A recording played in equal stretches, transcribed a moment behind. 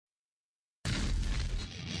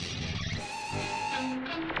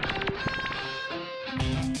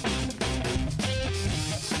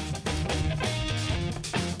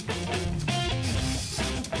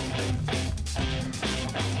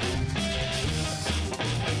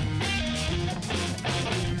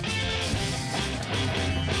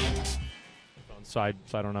so I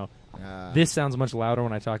don't know. This sounds much louder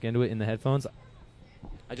when I talk into it in the headphones.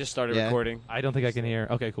 I just started recording. I don't think I can hear.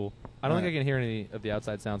 Okay, cool. I don't think I can hear any of the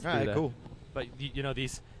outside sounds. All right, cool. But you know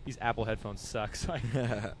these Apple headphones suck, so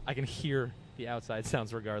I can hear the outside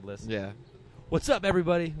sounds regardless. Yeah. What's up,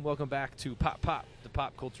 everybody? Welcome back to Pop, the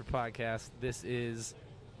Pop Culture Podcast. This is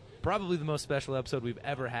probably the most special episode we've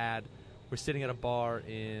ever had. We're sitting at a bar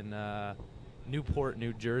in Newport,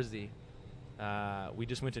 New Jersey. We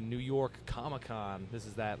just went to New York Comic-Con. This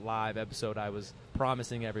is that live episode I was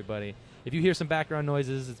promising everybody. If you hear some background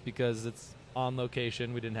noises, it's because it's on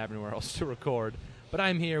location. We didn't have anywhere else to record. But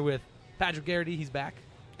I'm here with Patrick Garrity. He's back.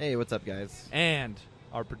 Hey, what's up, guys? And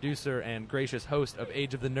our producer and gracious host of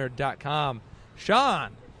AgeOfTheNerd.com,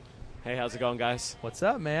 Sean. Hey, how's it going, guys? What's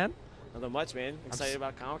up, man? Nothing much, man. Excited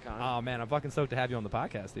about Comic-Con. Oh, man, I'm fucking stoked to have you on the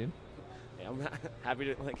podcast, dude. Yeah, I'm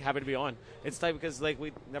happy to be on. It's tight because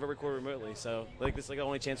we never record remotely, so this is the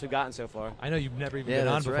only chance we've gotten so far. I know you've never even been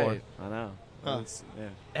on before. Right. I know. Huh. Yeah.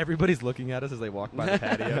 Everybody's looking at us as they walk by the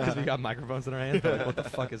patio because we got microphones in our hands. They're like, what the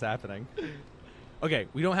fuck is happening? Okay,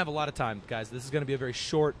 we don't have a lot of time, guys. This is going to be a very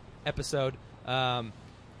short episode. I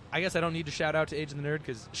guess I don't need to shout out to Age of the Nerd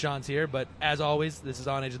because Sean's here, but as always, this is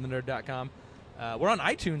on AgeOfTheNerd.com. We're on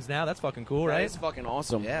iTunes now. That's fucking cool, right? It's fucking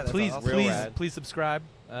awesome. Yeah, that's please, awesome. please subscribe.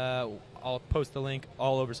 I'll post the link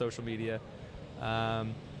all over social media. I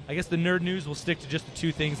guess the nerd news will stick to just the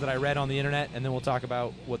two things that I read on the internet, and then we'll talk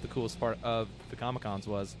about what the coolest part of the Comic-Cons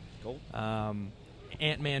was. Cool.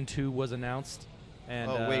 Ant-Man 2 was announced.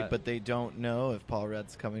 And, wait, but they don't know if Paul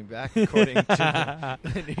Rudd's coming back, according to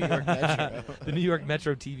the New York Metro. The New York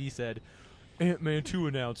Metro TV said, Ant-Man 2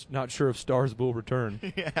 announced, not sure if stars will return.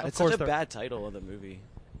 Yeah. It's such a bad title of the movie.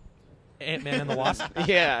 Ant-Man and the Wasp?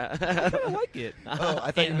 Yeah. I kind of like it. Oh,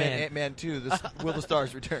 I thought you meant Ant-Man 2, Will the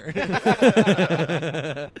Stars Return?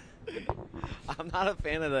 I'm not a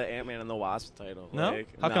fan of the Ant-Man and the Wasp title. No?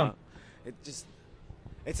 How come?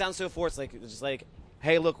 It sounds so forced. It's just like,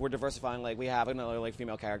 hey, look, we're diversifying. We have another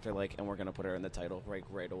female character, and we're gonna put her in the title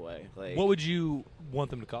right away. What would you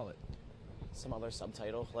want them to call it? Some other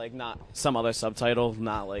subtitle, not some other subtitle,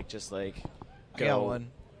 not just I got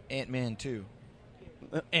one. Ant-Man 2.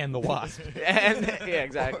 And the Wasp. Yeah,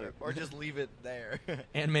 exactly. Or just leave it there.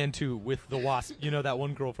 Ant-Man 2 with the Wasp. You know that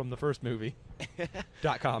one girl from the first movie.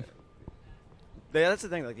 .com. Yeah, that's the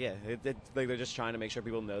thing. They're just trying to make sure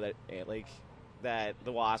people know that that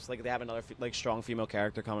the Wasp, they have another strong female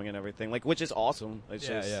character coming and everything, which is awesome. It's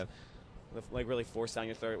really forced down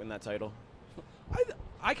your throat in that title.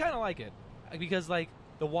 I kind of like it because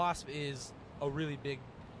the Wasp is a really big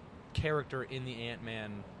character in the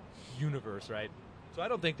Ant-Man universe, right? So I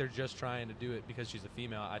don't think they're just trying to do it because she's a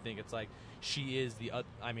female. I think it's she is the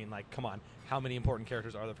come on, how many important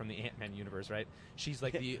characters are there from the Ant-Man universe, right? She's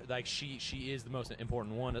the she is the most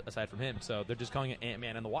important one aside from him. So they're just calling it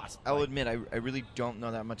Ant-Man and the Wasp. I will admit, I really don't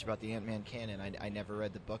know that much about the Ant-Man canon. I never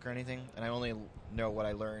read the book or anything, and I only know what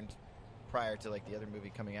I learned prior to the other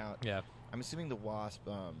movie coming out. Yeah. I'm assuming the Wasp,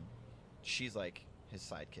 she's his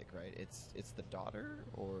sidekick, right? It's the daughter,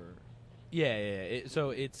 or Yeah.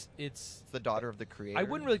 So it's the daughter of the creator. I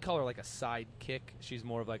wouldn't really call her a sidekick. She's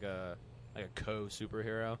more of a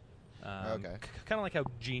co-superhero. Okay. Kind of like how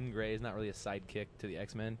Jean Grey is not really a sidekick to the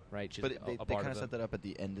X-Men, right? She's But they part kind of of set that up at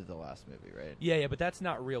the end of the last movie, right? Yeah, but that's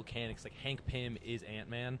not real canon. Cause Hank Pym is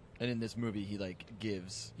Ant-Man. And in this movie, he Steve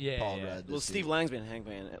gives Paul Rudd. Well, Steve Lang's been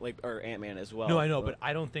Hankman, or Ant-Man as well. No, I know, but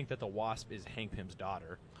I don't think that the Wasp is Hank Pym's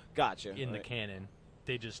daughter. Gotcha. In the canon,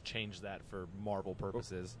 they just changed that for Marvel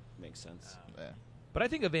purposes. Makes sense. Yeah. But I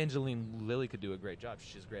think Evangeline Lilly could do a great job.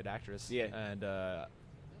 She's a great actress. Yeah. And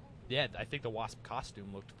I think the Wasp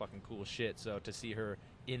costume looked fucking cool as shit. So to see her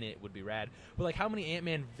in it would be rad. But how many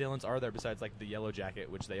Ant-Man villains are there besides the Yellow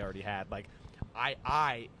Jacket, which they already had?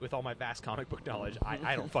 I with all my vast comic book knowledge,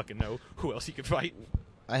 I don't fucking know who else he could fight.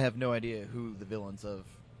 I have no idea who the villains of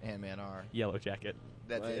Ant-Man are. Yellow Jacket.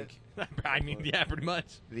 That's it. I mean, yeah, pretty much.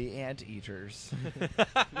 The Anteaters.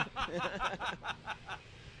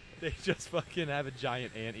 They just fucking have a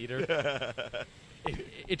giant anteater.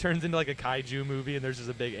 It turns into a kaiju movie, and there's just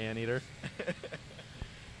a big anteater.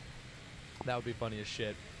 That would be funny as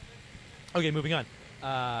shit. Okay, moving on.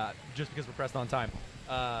 Just because we're pressed on time.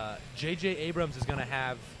 J.J. Abrams is going to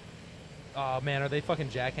have... Oh, man, are they fucking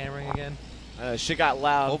jackhammering again? Shit got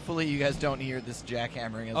loud. Hopefully you guys don't hear this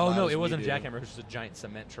jackhammering as Oh, loud no, as it we wasn't a do. jackhammer. It was just a giant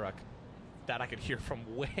cement truck that I could hear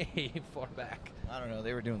from way far back. I don't know.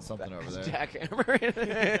 They were doing something over there. Jackhammer.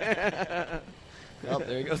 Oh,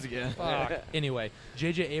 there he goes again. Fuck. Anyway,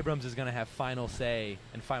 J.J. Abrams is going to have final say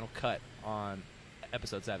and final cut on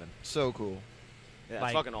Episode 7. So cool. Yeah,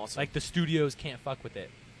 it's fucking awesome. The studios can't fuck with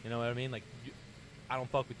it. You know what I mean? I don't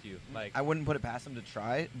fuck with you. Like, I wouldn't put it past him to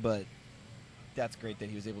try, but that's great that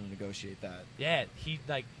he was able to negotiate that. yeah,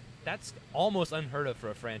 that's almost unheard of for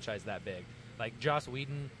a franchise that big. Like, Joss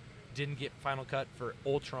Whedon didn't get Final Cut for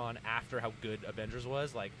Ultron after how good Avengers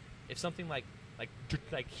was. Like, if something like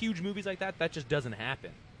huge movies like that just doesn't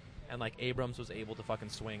happen. And like Abrams was able to fucking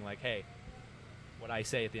swing like, hey, what I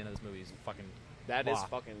say at the end of this movie is fucking That law. is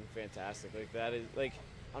fucking fantastic. Like that is like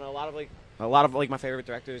on a lot of my favorite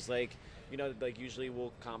directors, like, you know, like usually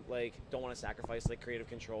will don't want to sacrifice like creative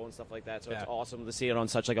control and stuff like that. So it's awesome to see it on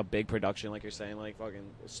such like a big production, like you're saying, like fucking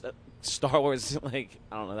Star Wars. Like,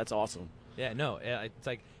 I don't know, that's awesome. Yeah, no, it's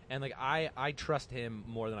like, and like I trust him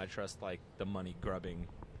more than I trust like the money grubbing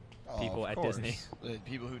people at Disney.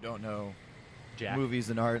 People who don't know Jack. movies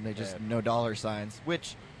and art, and they just know dollar signs,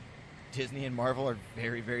 which Disney and Marvel are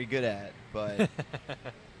very, very good at. But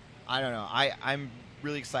I don't know. I'm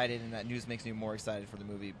really excited, and that news makes me more excited for the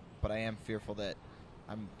movie. But I am fearful that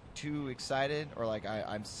I'm too excited, or like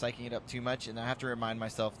I'm psyching it up too much, and I have to remind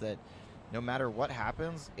myself that no matter what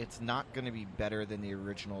happens, it's not going to be better than the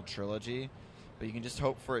original trilogy. But you can just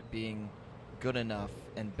hope for it being good enough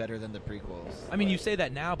and better than the prequels. I mean, you say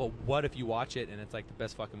that now, but what if you watch it and it's like the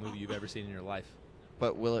best fucking movie you've ever seen in your life?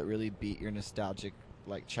 But will it really beat your nostalgic,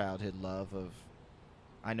 like, childhood love of...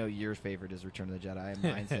 I know your favorite is Return of the Jedi, and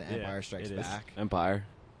mine's The Empire Strikes Back. Empire.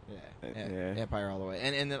 Yeah. Empire all the way.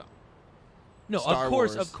 And then No, Star of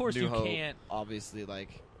Wars, course New you Hope, can't. obviously, like,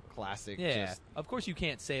 classic. Yeah, Just, of course you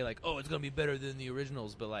can't say like, oh, it's gonna be better than the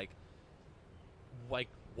originals, but like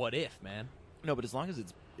what if, man? no, but as long as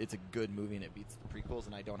it's a good movie and it beats the prequels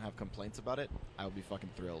and I don't have complaints about it, I would be fucking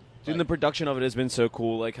thrilled. Dude, the production of it has been so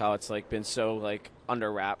cool, like how it's like been so like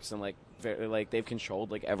under wraps and like very, like they've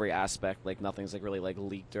controlled like every aspect, like nothing's like really like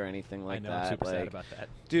leaked or anything like I know, that. I'm super like, sad about that.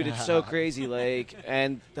 Dude, it's so crazy, like,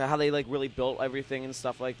 and how they like really built everything and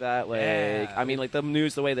stuff like that. Like, Yeah. I mean, like the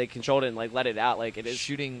news, the way they controlled it and like let it out, like it is.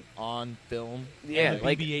 shooting on film. Yeah, And the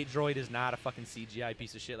like BB-8 droid is not a fucking CGI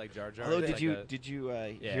piece of shit like Jar Jar. Although, It's did like you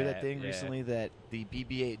Yeah, hear that thing yeah. recently that the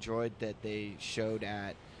BB-8 droid that they showed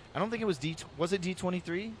at? I don't think it was was it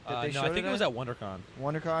D23 that they no, showed I think it was at WonderCon.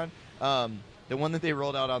 WonderCon. The one that they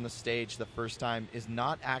rolled out on the stage the first time is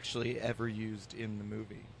not actually ever used in the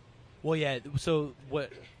movie. Well, yeah. So what?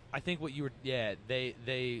 I think what you were. Yeah,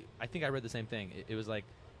 they. I think I read the same thing. It was like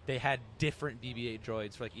they had different BB-8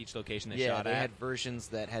 droids for like each location they shot they at. had versions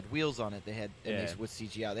that had wheels on it. They had Yeah. with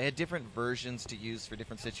CGI. They had different versions to use for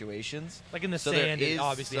different situations. Like in the So there sand, it is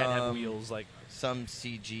obviously had to have some- wheels. Like Some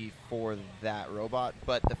CG for that robot,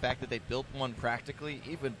 but the fact that they built one practically,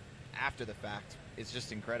 even after the fact, is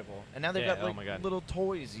just incredible. And now they've Yeah, got oh like my God. little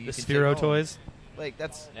toys. You the can Sphero take home. toys. Like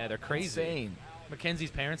that's Yeah, they're crazy. insane.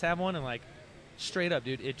 Mackenzie's parents have one, and like straight up,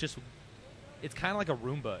 dude, it's kind of like a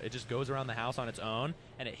Roomba. It just goes around the house on its own,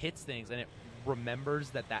 and it hits things, and it remembers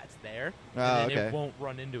that that's there, and Oh, then okay. it won't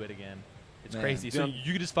run into it again. It's Man. crazy. So Dude,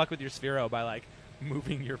 you can just fuck with your Sphero by like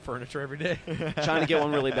moving your furniture every day. trying to get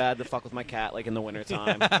one really bad to fuck with my cat, like in the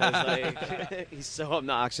wintertime. 'Cause, like, he's so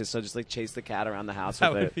obnoxious, so just like chase the cat around the house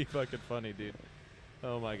That with would it. be fucking funny, dude.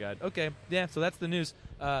 Oh my god. Okay, yeah. So that's the news.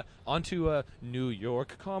 On to New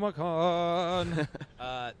York Comic Con.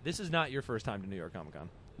 This is not your first time to New York Comic Con.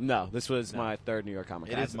 No, this was No. my third New York Comic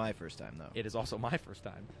It Con. is my first time though. It is also my first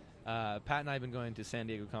time. Pat and I have been going to San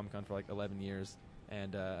Diego Comic Con for like 11 years,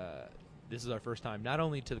 and this is our first time not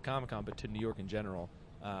only to the Comic Con but to New York in general.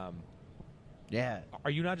 Yeah,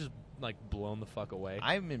 Are you not just like blown the fuck away?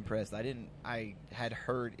 I'm impressed. I had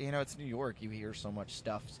heard, it's New York. You hear so much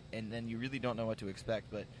stuff, and then you really don't know what to expect.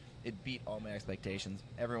 But it beat all my expectations.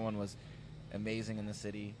 Everyone was amazing in the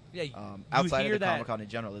city. Yeah, you outside hear of the that- Comic Con in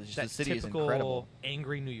general, it's just that the city is typical incredible.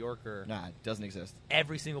 angry New Yorker. Nah, it doesn't exist.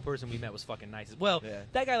 Every single person we met was fucking nice. Well, Yeah.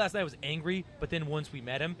 that guy last night was angry, but then once we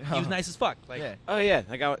met him, he was nice as fuck. Like, Yeah. Oh yeah,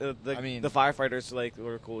 I got I mean- the firefighters like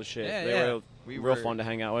were cool as shit. Yeah, they yeah. were We real were- fun to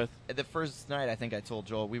hang out with. The first night, I think I told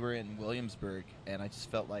Joel, we were in Williamsburg, and I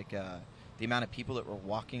just felt like the amount of people that were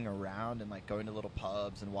walking around and like going to little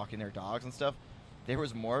pubs and walking their dogs and stuff. There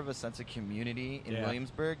was more of a sense of community in Yeah.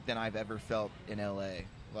 Williamsburg than I've ever felt in LA.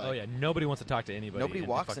 Like, oh yeah, nobody wants to talk to anybody. Nobody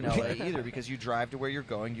walks in fucking- LA either because you drive to where you're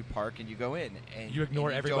going, you park, and you go in. And You ignore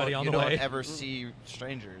and everybody on you the way. don't ever see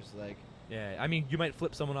strangers. Like, Yeah, I mean, you might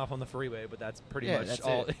flip someone off on the freeway, but that's pretty Yeah, much that's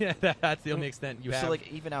all. it. Yeah, that's the only extent you have. so like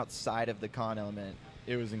even outside of the con element,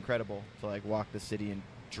 it was incredible to like walk the city and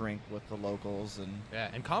drink with the locals and.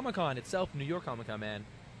 Yeah, and Comic Con itself, New York Comic Con, man,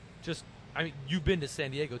 just I mean, you've been to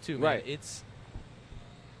San Diego too, man. Right.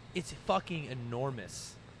 It's fucking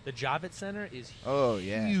enormous. The Javits Center is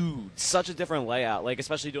yeah. huge. Such a different layout, like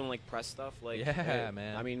especially doing like press stuff. Like, yeah,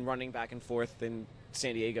 man. I mean, running back and forth in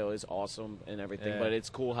San Diego is awesome and everything, Yeah. but it's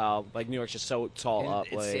cool how like New York's just so tall up.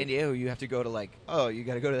 In Like San Diego, you have to go to like, you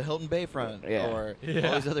got to go to the Hilton Bayfront Yeah. or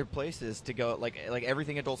all these other places to go. Like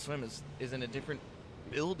everything Adult Swim is in a different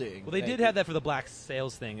building. Well, they did have that for the Black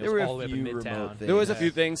Sails thing. It was There were all the a way up in few remote Midtown. things. there was a Yeah.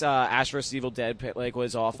 few things. Ash vs. Evil Dead like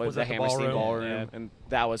was off Was of the that the Hammerstein ballroom? Ballroom, Yeah. and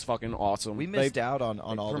that was fucking awesome. We They missed out on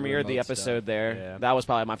all premiered the remote episode stuff. there. Yeah. That was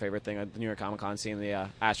probably my favorite thing at the New York Comic Con, seeing the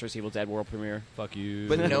Ash vs. Evil Dead world premiere. Fuck you.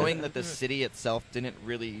 But knowing that the city itself didn't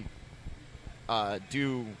really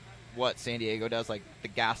do what San Diego does, like the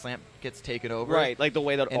gas lamp gets taken over, Right, like the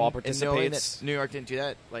way that all and knowing participates. that New York didn't do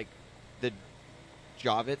that, like the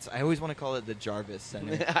Javits. I always want to call it the Jarvis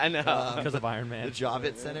Center. I know. because of Iron Man. The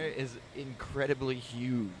Javits Center is incredibly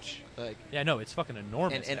huge. Like, Yeah, no, it's fucking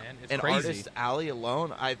enormous, and man. It's and crazy. Artist Alley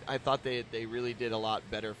alone, I thought they really did a lot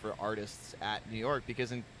better for artists at New York,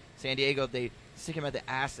 because in San Diego they stick them at the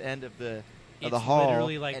ass end of the It's hall,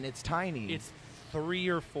 literally like- and it's tiny. It's 3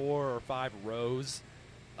 or 4 or 5 rows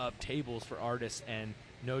of tables for artists, and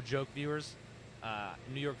no joke, viewers.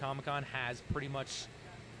 New York Comic Con has pretty much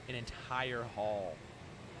an entire hall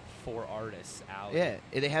for artists out. yeah,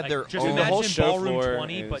 they have Like, their just own. the whole imagine show Ballroom floor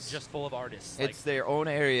 20, but is- just full of artists. It's their own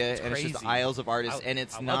area, it's and it's just crazy. aisles of artists, I and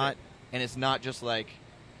it's love not, it. and it's not just like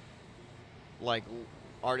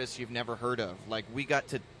artists you've never heard of. Like, we got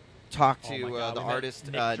to talk Oh to my God, the we met artist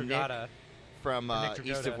Nick Nick Dragata. from Nick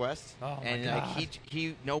East Dragota. of West, Oh my and God. like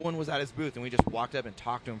he no one was at his booth, and we just walked up and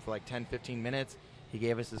talked to him for like 10-15 minutes. He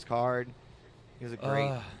gave us his card. He was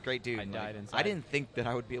a great dude. I and, died like, inside. I didn't think that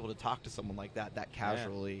I would be able to talk to someone like that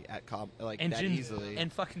casually at and that Jim, easily.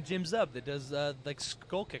 and fucking Jim Zub that does like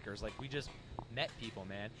skull kickers. Like, we just met people,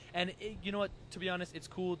 man. And you know what? To be honest, it's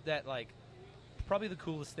cool that like probably the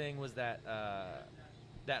coolest thing was that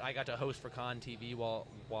that I got to host for Con TV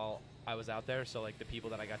while I was out there. So like the people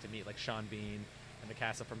that I got to meet, like Sean Bean and the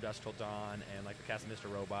cast of From Dusk Till Dawn, and like the cast of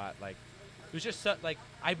Mr. Robot. Like, it was just like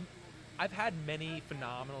I've had many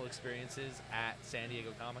phenomenal experiences at San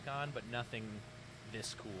Diego Comic Con, but nothing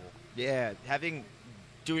this cool. Yeah,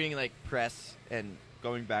 doing like press and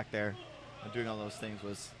going back there and doing all those things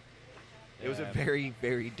was a Yeah. very,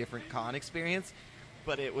 very different con experience.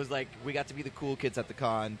 But it was like we got to be the cool kids at the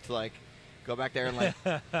con to like go back there and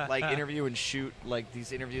like interview and shoot like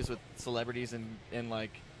these interviews with celebrities and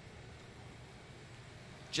like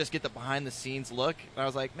just get the behind the scenes look. And I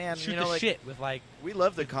was like, man, Shoot you know, the like shit with like we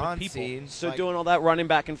love the with con people. scene. So like, doing all that running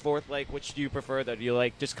back and forth, like, which do you prefer? Though, do you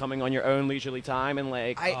like just coming on your own leisurely time and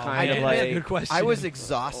like I- kind I- of man, like? good question. I was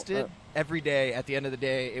exhausted every day. At the end of the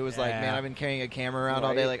day, it was like, Yeah. man, I've been carrying a camera around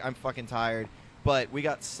all day. Right. Like, I'm fucking tired. But we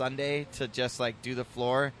got Sunday to just like do the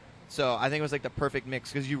floor. So I think it was like the perfect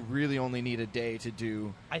mix because you really only need a day to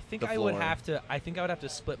do. I think the I would floor. have to. I think I would have to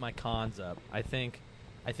split my cons up. I think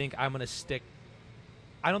I'm gonna stick.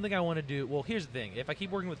 I don't think I want to do. Well, here's the thing: if I keep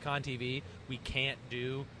working with Con TV, we can't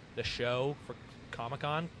do the show for Comic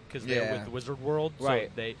Con because they're Yeah. with the Wizard World, Right.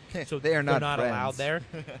 so They are they're not allowed friends.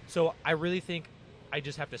 there. So I really think I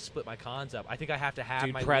just have to split my cons up. I think I have to have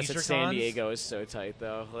Dude, my press leisure at San cons. Diego is so tight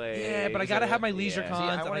though. Like, Yeah, but I gotta have my leisure yeah. cons See,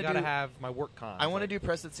 I and I wanna gotta do- have my work cons. I want to Like, do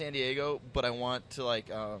press at San Diego, but I want to like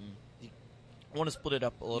I want to split it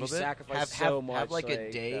up a little You bit. sacrifice have, so have much, like a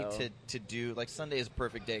like, day though. to do. Like Sunday is a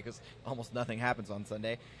perfect day because almost nothing happens on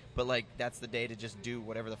Sunday. But like that's the day to just do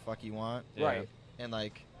whatever the fuck you want. Yeah. Right. And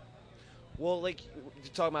like Well, like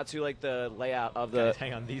you're talking about too, like the layout of the. Guys,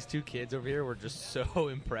 hang on. These two kids over here were just so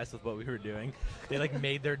impressed with what we were doing. They like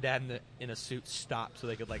made their dad in a suit stop so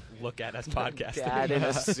they could like look at us podcasting. Dad in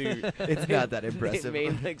a suit. it's not that impressive.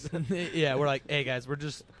 It made, like, Yeah, we're like, hey guys, we're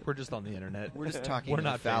just on the internet. We're just talking We're to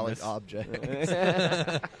not phallic famous.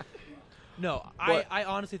 objects. No, But- I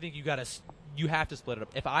honestly think you have to split it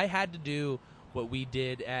up. If I had to do what we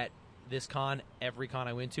did at this con, every con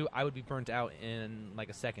I went to, I would be burnt out in like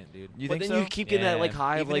a second, dude. You but think then so? you keep getting that like Yeah.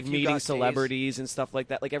 high of Even like if you meeting got celebrities and stuff like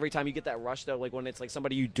that. Like every time you get that rush though, like when it's like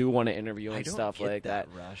somebody you do want to interview I and don't stuff get like that.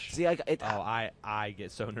 rush. See, like it. Oh, I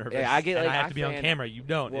get so nervous. Yeah, I get, and like, I have I to be on fan- camera. You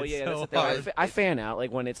don't. Well, It's yeah, so that's the hard. thing. I fan out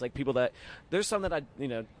like when it's like people that there's some that I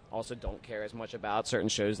also don't care as much about certain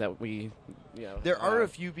shows that we There are a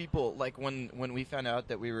few people like when we found out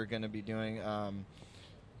that we were going to be doing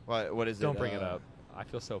what is it? Don't bring it up. I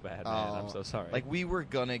feel so bad, man. I'm so sorry. Like we were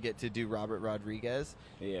gonna get to do Robert Rodriguez,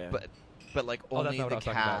 yeah. but like Oh, that's only not what the I was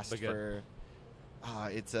talking about, cast but good. for.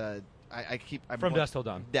 It's I'm From Dusk Till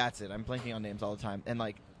Dawn. That's it. I'm blanking on names all the time, and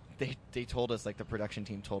like they told us like the production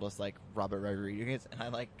team told us like Robert Rodriguez, and I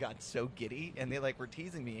like got so giddy, and they like were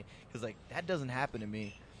teasing me because like that doesn't happen to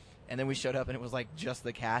me, And then we showed up, and it was like just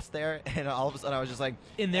the cast there, and all of a sudden I was just like,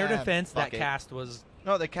 in their defense, that it. cast was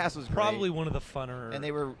no, the cast was probably great. one of the funner, and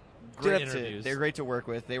they were great interviews. They were great to work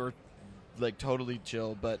with. They were like totally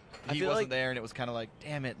chill, but he wasn't there, and it was kind of like,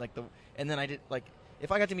 damn it, like and then I did like.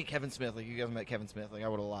 If I got to meet Kevin Smith, like you guys met Kevin Smith, like I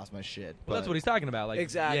would have lost my shit. Well, that's what he's talking about. Like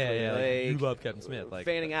exactly. Yeah, like, you love Kevin Smith, like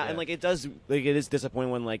fanning out, and like it is disappointing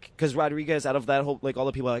when like because Rodriguez out of that whole like all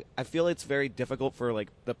the people, like, I feel it's very difficult for like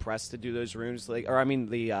the press to do those rooms, like or I mean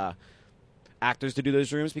the actors to do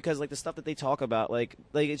those rooms because like the stuff that they talk about, like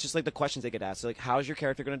it's just like the questions they get asked. So, like, how's your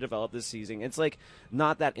character going to develop this season? It's like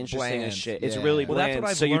not that interesting as shit. It's really well, bland. that's what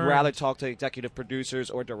I've so learned. you'd rather talk to executive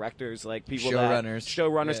producers or directors, like people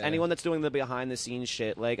showrunners, anyone that's doing the behind the scenes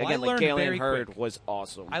shit. Like again, like Galen Hurd was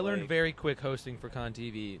awesome. I learned very quick hosting for Con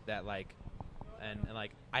TV that like, and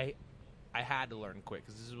like I had to learn quick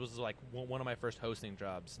because this was like one of my first hosting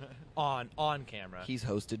jobs on camera. He's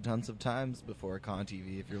hosted tons of times before Con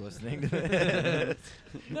TV. If you're listening,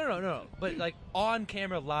 no. But like on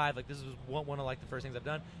camera live, like this was one of like the first things I've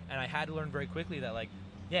done, and I had to learn very quickly that like,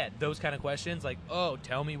 yeah, those kind of questions, like, oh,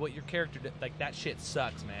 tell me what your character did. Like that shit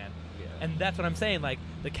sucks, man. Yeah. And that's what I'm saying. Like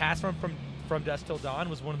the cast from Dusk Till Dawn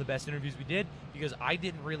was one of the best interviews we did because I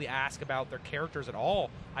didn't really ask about their characters at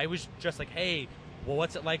all. I was just like, hey. Well,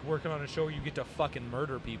 what's it like working on a show where you get to fucking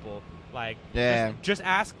murder people? Like, just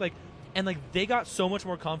ask, like, and like they got so much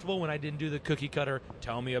more comfortable when I didn't do the cookie cutter.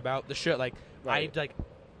 Tell me about the shit. Like, I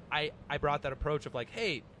brought that approach of like,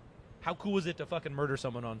 hey, how cool was it to fucking murder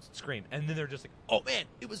someone on screen? And then they're just like, oh man,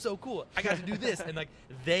 it was so cool. I got to do this, and like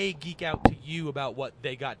they geek out to you about what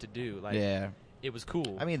they got to do. Like, it was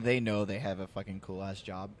cool. I mean, they know they have a fucking cool-ass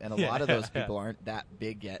job, and a lot of those people aren't that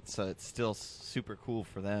big yet, so it's still super cool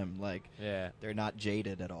for them. Like, they're not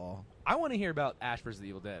jaded at all. I want to hear about Ash vs. the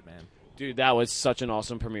Evil Dead, man. Dude, that was such an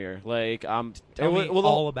awesome premiere. Like, tell me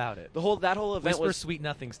all about it. That whole event Whisper sweet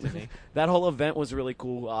nothings to me. That whole event was really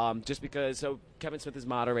cool. Just because Kevin Smith is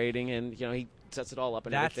moderating, and he sets it all up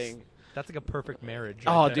and everything. That's like a perfect marriage.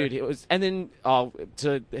 Right there. Dude, it was, and then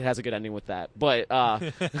it has a good ending with that. But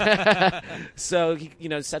so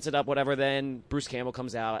he sets it up, whatever. Then Bruce Campbell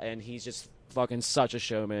comes out, and he's just fucking such a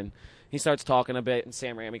showman. He starts talking a bit, and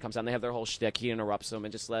Sam Raimi comes out, and they have their whole shtick. He interrupts them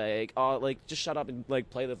and just just shut up and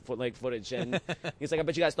play the footage. And he's like, I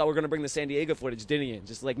bet you guys thought we were going to bring the San Diego footage, didn't you?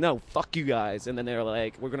 Just like, no, fuck you guys. And then they're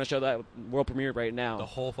like, we're going to show that world premiere right now. The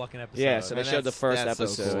whole fucking episode. Yeah, so they showed the first episode.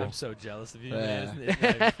 So cool. I'm so jealous of you, man. It's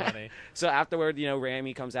not even funny. So afterward,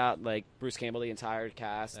 Raimi comes out, like Bruce Campbell, the entire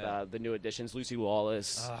cast, the new additions, Lucy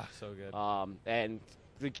Lawless. So good. And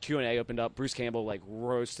the Q&A opened up. Bruce Campbell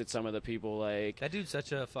roasted some of the people. Like, that dude's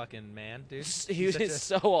such a fucking man, dude. He was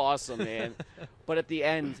so awesome, man. But at the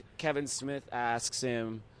end, Kevin Smith asks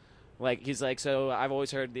him, he's like, so I've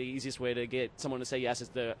always heard the easiest way to get someone to say yes is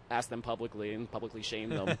to ask them publicly and publicly shame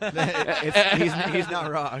them. He's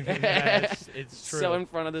not wrong. Yeah, it's true. So in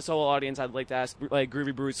front of this whole audience, I'd like to ask,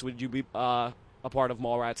 Groovy Bruce, would you be a part of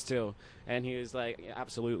Mallrats too? And he was like, yeah,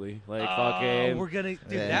 absolutely. Fucking. We're gonna,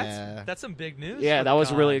 dude. That's some big news. Yeah, that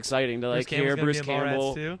was really exciting to hear Bruce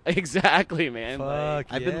Campbell. Too? Exactly, man. Fuck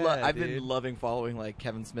I've been loving following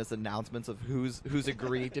Kevin Smith's announcements of who's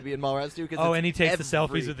agreed to be in Mallrats too. And he takes the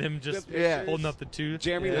selfies with him just holding up the two.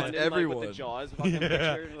 Jeremy Lin, everyone with the Jaws fucking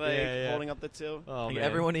picture, holding up the two. Oh, man.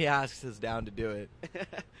 Everyone he asks is down to do it.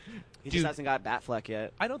 He just hasn't got Batfleck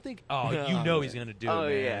yet. I don't think. He's gonna do it. Oh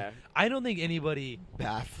yeah. I don't think anybody.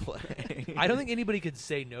 Batfleck. I don't think anybody could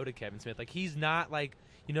say no to Kevin Smith. Like, he's not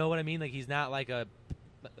you know what I mean? Like, he's not like a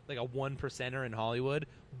 1%er in Hollywood.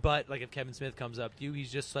 But if Kevin Smith comes up to you,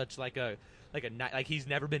 he's just such he's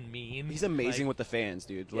never been mean. He's amazing with the fans,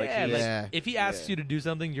 dude. If he asks you to do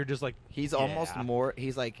something, you're just like, he's almost more.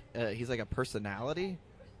 He's like a personality.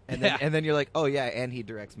 And then you're like, oh yeah, and he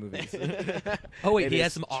directs movies. Oh wait, he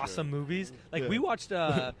has some awesome movies. We watched.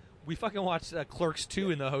 We fucking watched Clerks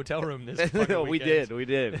 2 in the hotel room this fucking weekend. We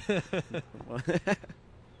did.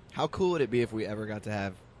 How cool would it be if we ever got to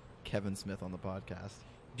have Kevin Smith on the podcast?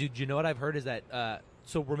 Dude, you know what I've heard is that.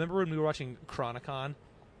 So remember when we were watching Chronicon?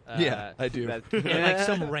 Yeah, I do. And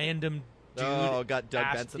some random dude got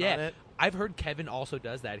Doug Benson on it. I've heard Kevin also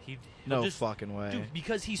does that. No fucking way. Dude,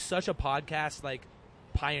 because he's such a podcast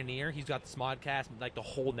pioneer. He's got the Smodcast, the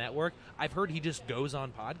whole network. I've heard he just goes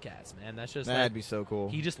on podcasts, man. That's just that'd be so cool.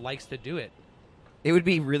 He just likes to do it. It would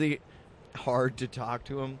be really hard to talk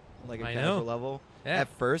to him a casual level at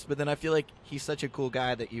first, but then I feel like he's such a cool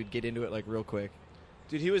guy that you'd get into it real quick.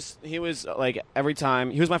 Dude, he was every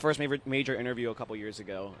time he was my first major interview a couple years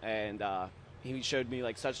ago, and he showed me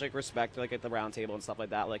such respect at the round table and stuff like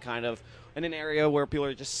that. Kind of in an area where people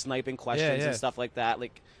are just sniping questions and stuff like that.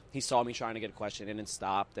 Like, he saw me trying to get a question in and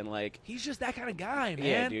stopped, and like he's just that kind of guy, man.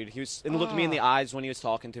 Yeah, dude. He was and looked me in the eyes when he was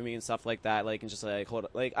talking to me and stuff like that. Like, and just like, hold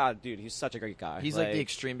up, like, dude, he's such a great guy. He's like the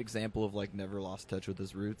extreme example of like never lost touch with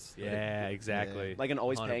his roots. Yeah, exactly. Yeah. Like, and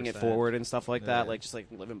always paying it forward and stuff like that. Like, just like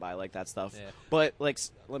living by like that stuff. Yeah. But like,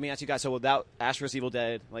 let me ask you guys. So without Ash vs. Evil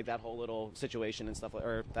Dead, like that whole little situation and stuff,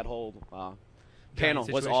 or that whole panel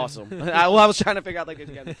was awesome. I was trying to figure out like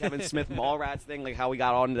the Kevin Smith Mallrats thing, like how we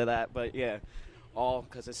got onto that, but yeah. All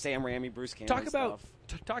because of Sam Raimi, Bruce Campbell.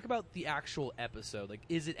 Talk about the actual episode. Like,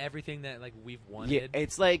 is it everything that like we've wanted? Yeah,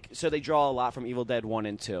 it's like so they draw a lot from Evil Dead 1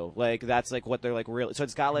 and 2. Like that's like what they're like really. So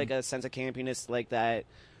it's got like a sense of campiness like that,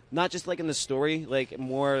 not just like in the story, like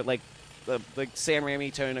more like the like Sam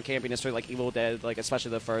Raimi tone of campiness for like Evil Dead, like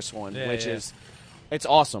especially the first one, which is it's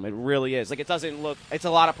awesome. It really is. Like it doesn't look. It's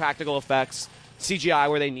a lot of practical effects. CGI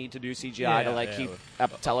where they need to do CGI to like keep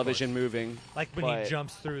television moving. Like when he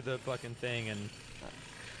jumps through the fucking thing and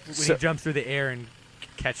when he jumps through the air and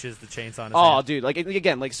catches the chainsaw in his hand. Dude, like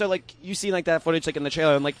again, like so like you see like that footage like in the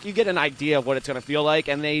trailer and like you get an idea of what it's gonna feel like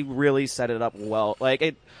and they really set it up well. Like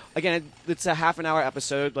it's a half an hour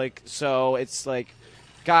episode, like so it's like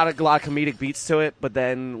got a lot of comedic beats to it, but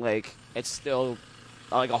then like it's still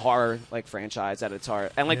like a horror like franchise at its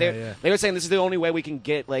heart, and like they were saying this is the only way we can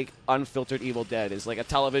get like unfiltered Evil Dead is like a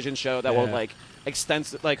television show that will like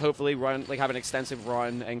extensive like hopefully run like have an extensive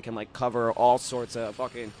run and can like cover all sorts of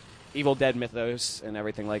fucking Evil Dead mythos and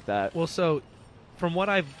everything like that. Well, so from what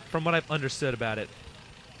I've understood about it,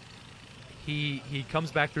 he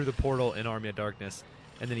comes back through the portal in Army of Darkness.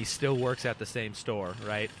 And then he still works at the same store,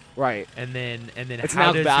 right? Right. And then it's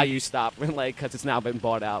now value stop, like because it's now been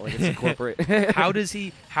bought out, like it's a corporate. How do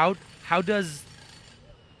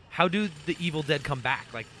the Evil Dead come back?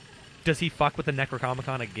 Like, does he fuck with the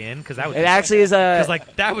Necronomicon again? Because that would actually is a because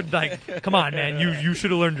like that would like come on, man, you should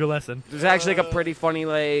have learned your lesson. There's actually like a pretty funny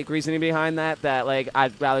like reasoning behind that like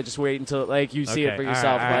I'd rather just wait until like you see it for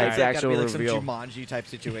yourself, like the actual like reveal. Some Jumanji type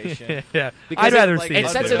situation. Yeah, because I'd rather see it.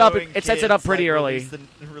 It sets it up pretty early.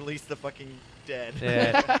 Release the fucking dead.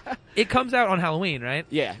 Yeah. It comes out on Halloween, right?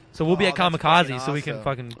 Yeah. So we'll be at Kamikaze, awesome. So we can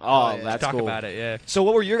fucking that's talk cool. about it. Yeah. So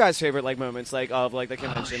what were your guys' favorite like moments like of like the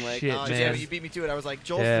convention? Like, shit, man. You beat me to it. I was like,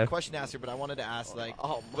 Joel's the question asker, but I wanted to ask like,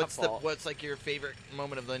 what's like your favorite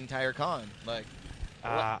moment of the entire con? Like,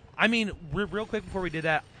 I mean, real quick before we did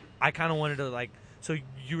that, I kind of wanted to like. So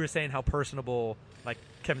you were saying how personable like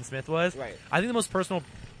Kevin Smith was. Right. I think the most personal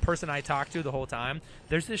person I talked to the whole time.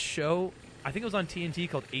 There's this show. I think it was on TNT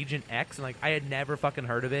called Agent X, and like I had never fucking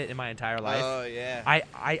heard of it in my entire life. Oh yeah.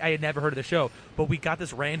 I had never heard of the show, but we got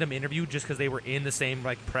this random interview just because they were in the same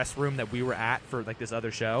like press room that we were at for like this other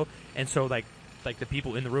show, and so like the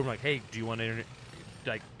people in the room were like, hey, do you want to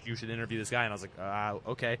like you should interview this guy? And I was like,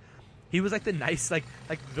 okay. He was like the nice like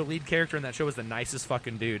the lead character in that show was the nicest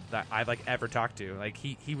fucking dude that I've like ever talked to. Like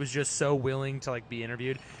he was just so willing to like be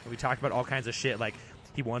interviewed, and we talked about all kinds of shit like.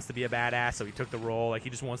 He wants to be a badass, so he took the role. Like he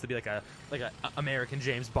just wants to be like a American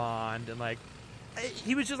James Bond, and like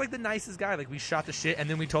he was just like the nicest guy. Like we shot the shit, and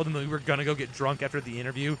then we told him that we were gonna go get drunk after the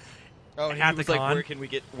interview. Oh, and he was like,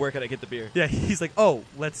 where can I get the beer? Yeah, he's like, oh,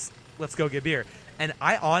 let's go get beer. And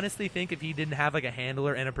I honestly think if he didn't have like a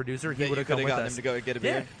handler and a producer, he would have come with us him to go get a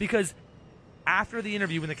beer. Yeah, because after the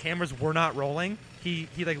interview, when the cameras were not rolling, he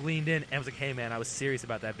like leaned in and was like, hey man, I was serious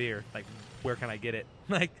about that beer. Like, where can I get it?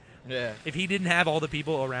 Like. Yeah. If he didn't have all the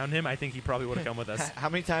people around him, I think he probably would have come with us. How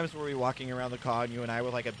many times were we walking around the con, you and I,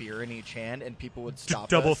 with like a beer in each hand, and people would stop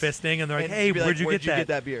double us, fisting, and they're like, "Hey, where'd you get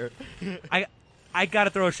that beer?" I got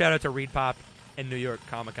to throw a shout out to Reed Pop and New York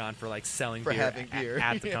Comic Con for like selling for beer having beer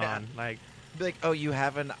at the con. Like, be like, "Oh, you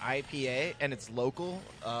have an IPA and it's local?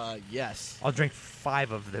 Yes. I'll drink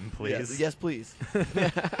 5 of them, please. Yes, please."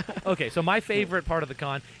 Okay, so my favorite part of the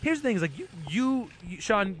con. Here's the thing: is like you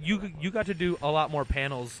Sean, you got to do a lot more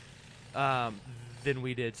panels. Than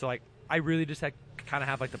we did, so like I really just had kind of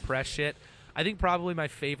have like the press shit. I think probably my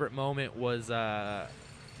favorite moment was I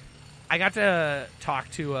got to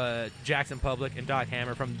talk to Jackson Public and Doc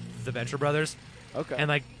Hammer from the Venture Brothers. Okay. And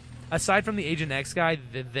like aside from the Agent X guy,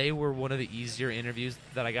 they were one of the easier interviews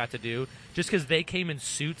that I got to do, just because they came in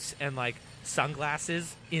suits and like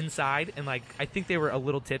sunglasses inside, and like I think they were a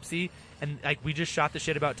little tipsy, and like we just shot the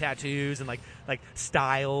shit about tattoos and like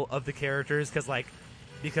style of the characters,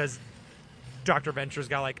 because Dr. Venture's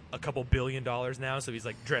got like a couple $1 billion now, so he's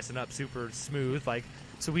like dressing up super smooth. Like,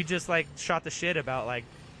 so we just like shot the shit about like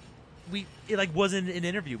it like wasn't an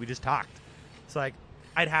interview. We just talked. So like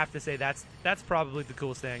I'd have to say that's probably the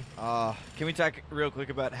coolest thing. Can we talk real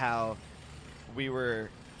quick about how we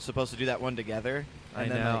were supposed to do that one together, I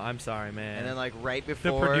then, know. like, I'm sorry, man. And then like right the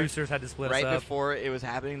before producers had to split us up. right before it was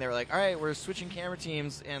happening, they were like, "All right, we're switching camera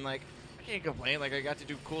teams," and like I can't complain. Like I got to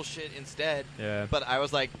do cool shit instead. Yeah. But I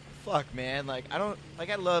was like, "Fuck, man! Like I don't like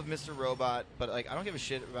I love Mr. Robot, but like I don't give a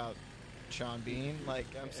shit about Sean Bean. Like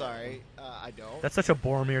I'm sorry, I don't." That's such a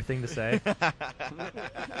Boromir thing to say.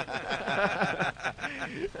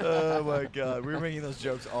 Oh my god, we were making those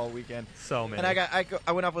jokes all weekend. So many. And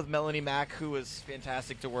I went up with Melanie Mack, who was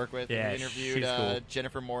fantastic to work with. Yeah, and we interviewed she's cool.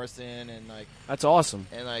 Jennifer Morrison, and like That's awesome.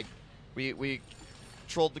 and like we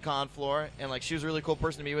trolled the con floor, and like she was a really cool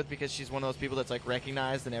person to meet with because she's one of those people that's like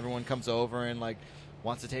recognized, and everyone comes over and like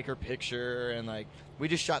wants to take her picture, and like we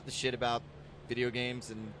just shot the shit about video games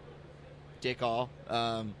and dick all.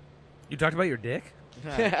 You talked about your dick?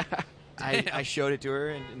 I showed it to her,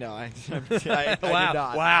 and no, I did Wow.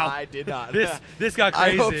 not. Wow. I did not. This got I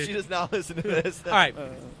crazy. hope she does not listen to this. All right.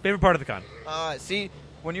 Favorite part of the con? See,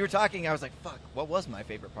 when you were talking, I was like, "Fuck, what was my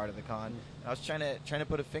favorite part of the con?" I was trying to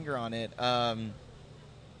put a finger on it.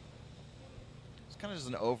 It's kind of just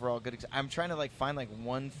an overall good. I'm trying to like find like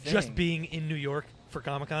one thing. Just being in New York for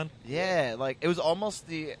Comic-Con? Yeah, like it was almost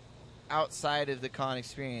the outside of the con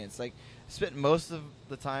experience. Like spent most of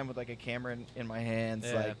the time with like a camera in my hands,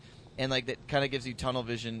 Yeah. like, and like that kind of gives you tunnel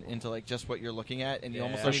vision into like just what you're looking at, and you Yeah.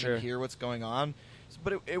 almost For don't sure. even hear what's going on.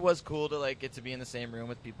 But it was cool to like get to be in the same room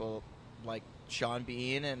with people like Sean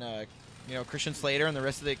Bean and Christian Slater and the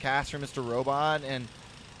rest of the cast from Mr. Robot, and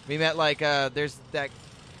we met like there's that,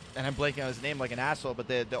 and I'm blanking on his name like an asshole, but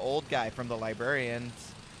the old guy from the Librarians.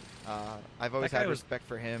 I've always That guy had was- respect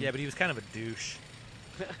for him. Yeah, but he was kind of a douche.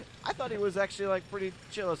 I thought he was actually like pretty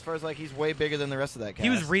chill as far as like he's way bigger than the rest of that cast. He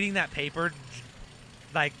was reading that paper,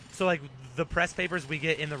 like the press papers we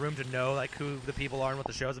get in the room to know like who the people are and what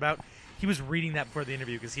the show's about. He was reading that before the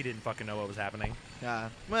interview because he didn't fucking know what was happening.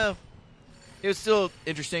 Well, it was still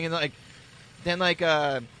interesting, and like then like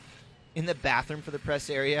in the bathroom for the press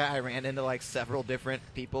area, I ran into like several different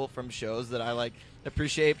people from shows that I like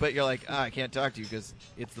appreciate, but you're like, I can't talk to you because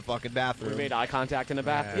it's the fucking bathroom. We made eye contact in the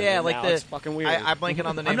bathroom. Yeah, and like now the it's fucking weird. I'm blanking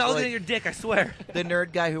on the name. I'm not but, looking like, at your dick, I swear. the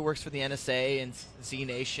nerd guy who works for the NSA and Z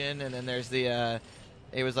Nation, and then there's the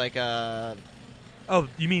it was like Oh,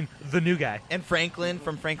 you mean the new guy? and Franklin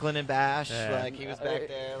from Franklin and Bash, Yeah. like he was back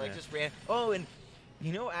there, like Yeah. just ran. Oh, and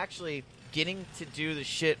actually getting to do the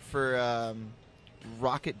shit for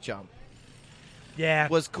Rocket Jump Yeah.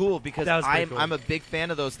 was cool because That was pretty cool. I'm a big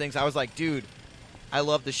fan of those things. I was like, dude, I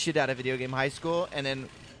love the shit out of Video Game High School, and then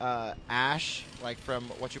Ash, like from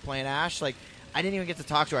What You're Playing Ash, like I didn't even get to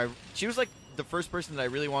talk to her. She was like the first person that I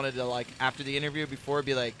really wanted to like after the interview before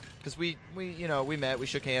be like, because we met, we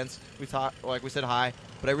shook hands, we talked, like we said hi,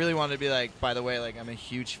 but I really wanted to be like, by the way, like I'm a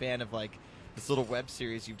huge fan of like this little web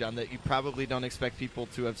series you've done that you probably don't expect people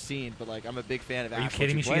to have seen, but like I'm a big fan of. Are you Ash, What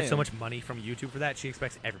kidding me? You She gets so Playing. much money from YouTube for that. She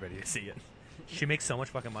expects everybody to see it. She makes so much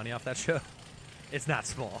fucking money off that show. It's not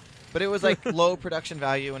small. But it was like low production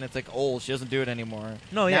value, and it's like old. She doesn't do it anymore.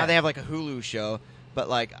 No, yeah. Now they have like a Hulu show, but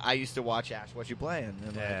like I used to watch Ash, What You Playing?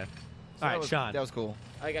 And, like, Yeah. so All right, that was, Sean. That was cool.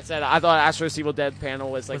 Like I said, I thought Astro's Evil Dead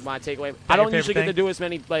panel was like Was my takeaway. that I your don't usually favorite get to thing? do as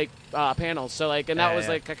many like panels, so like, and that Yeah, was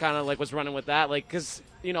yeah. like I kind of like was running with that, like, because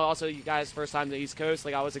also you guys first time to the East Coast,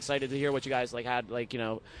 like I was excited to hear what you guys like had, like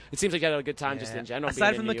it seems like you had a good time just in general.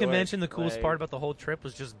 Aside being from in the New York, convention, the coolest like- part about the whole trip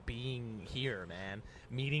was just being here, man.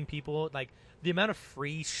 Meeting people, like the amount of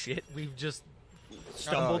free shit we've just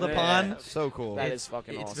stumbled Oh, yeah. upon. So cool. That It's- is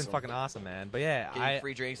fucking It's awesome. been fucking awesome, man. But yeah, Getting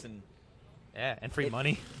free drinks and and free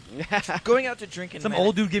money. going out to drink and Some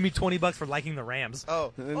old dude gave me $20 for liking the Rams.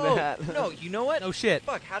 Oh, That- no! You know what? No shit.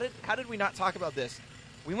 Fuck! How did we not talk about this?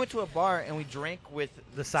 We went to a bar and we drank with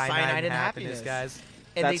The Cyanide and Happiness guys.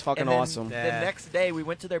 And That's fucking and then awesome. Yeah. The next day, we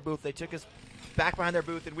went to their booth. They took us back behind their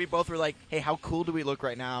booth, and we both were like, "Hey, how cool do we look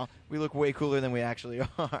right now? We look way cooler than we actually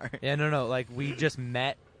are." Yeah, no. Like we just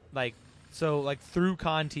met, through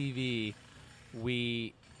Con TV,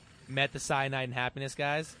 we met the Cyanide and Happiness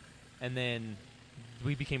guys, and then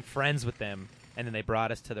we became friends with them, and then they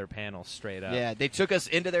brought us to their panel straight up. Yeah, they took us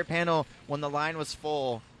into their panel when the line was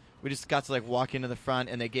full. We just got to like walk into the front,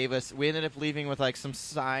 and they gave us. We ended up leaving with like some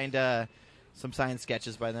signed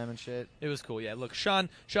sketches by them and shit. It was cool. Yeah, look, Sean's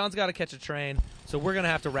got to catch a train, so we're gonna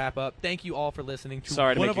have to wrap up. Thank you all for listening to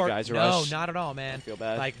Sorry to one make of you our. guys No, rush. not at all, man. I feel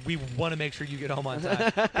bad. Like we want to make sure you get home on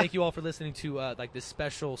time. Thank you all for listening to like this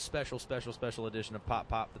special edition of Pop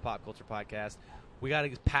Pop, the Pop Culture Podcast. We got to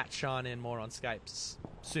pat Sean in more on Skype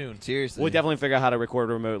soon. Seriously, We'll definitely figure out how to record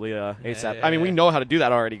remotely ASAP. yeah, I mean, we yeah. know how to do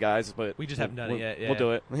that already, guys, but We just haven't done it yet, yeah. We'll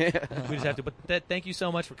do it. We just have to. But thank you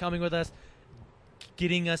so much for coming with us,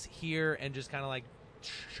 getting us here, and just kind of like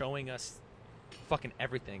showing us fucking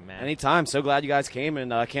everything, man. Anytime. So glad you guys came,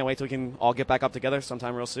 and can't wait till we can all get back up together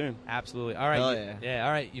sometime real soon. Absolutely. All right. Hell yeah.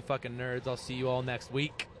 All right, you fucking nerds. I'll see you all next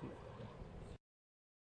week.